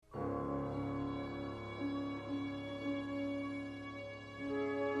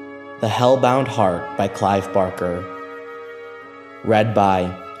The Hellbound Heart by Clive Barker. Read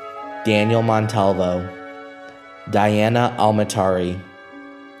by Daniel Montalvo, Diana Almatari,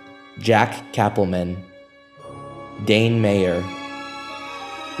 Jack Kappelman, Dane Mayer,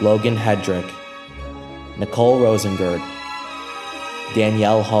 Logan Hedrick, Nicole Rosengert,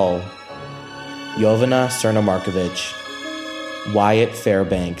 Danielle Hull, Jovana Cernamarkovic, Wyatt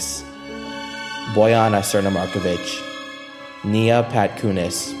Fairbanks, Boyana Cernamarkovic, Nia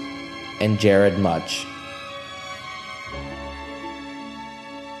Patkunis, and Jared Much.